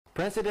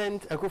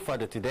President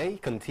Akufo-Addo today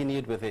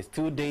continued with his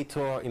two-day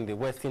tour in the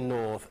Western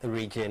North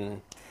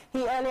region.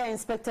 He earlier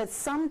inspected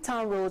some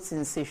town roads in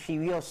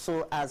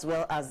Sefwi-Wiawso as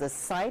well as the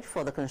site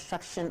for the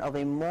construction of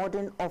a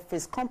modern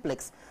office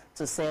complex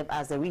to serve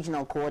as the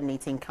Regional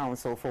Coordinating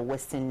Council for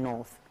Western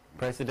North.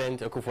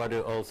 President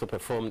Akufo-Addo also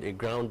performed a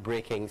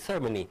groundbreaking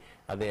ceremony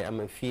at the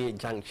Amafie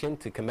Junction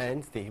to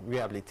commence the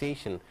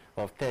rehabilitation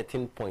of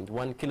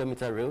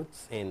 13.1-kilometer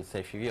roads in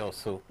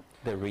Sefwi-Wiawso,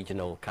 the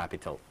regional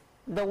capital.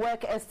 The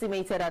work,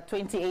 estimated at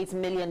 28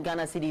 million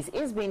Ghana cedis,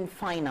 is being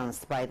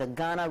financed by the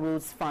Ghana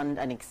Roads Fund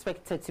and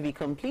expected to be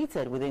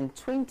completed within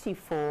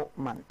 24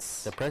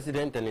 months. The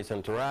president and his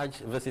entourage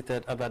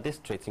visited other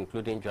districts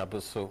including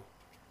Juaboso,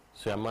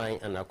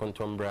 Suamai and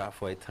Akontombra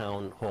for a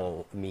town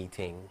hall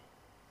meeting.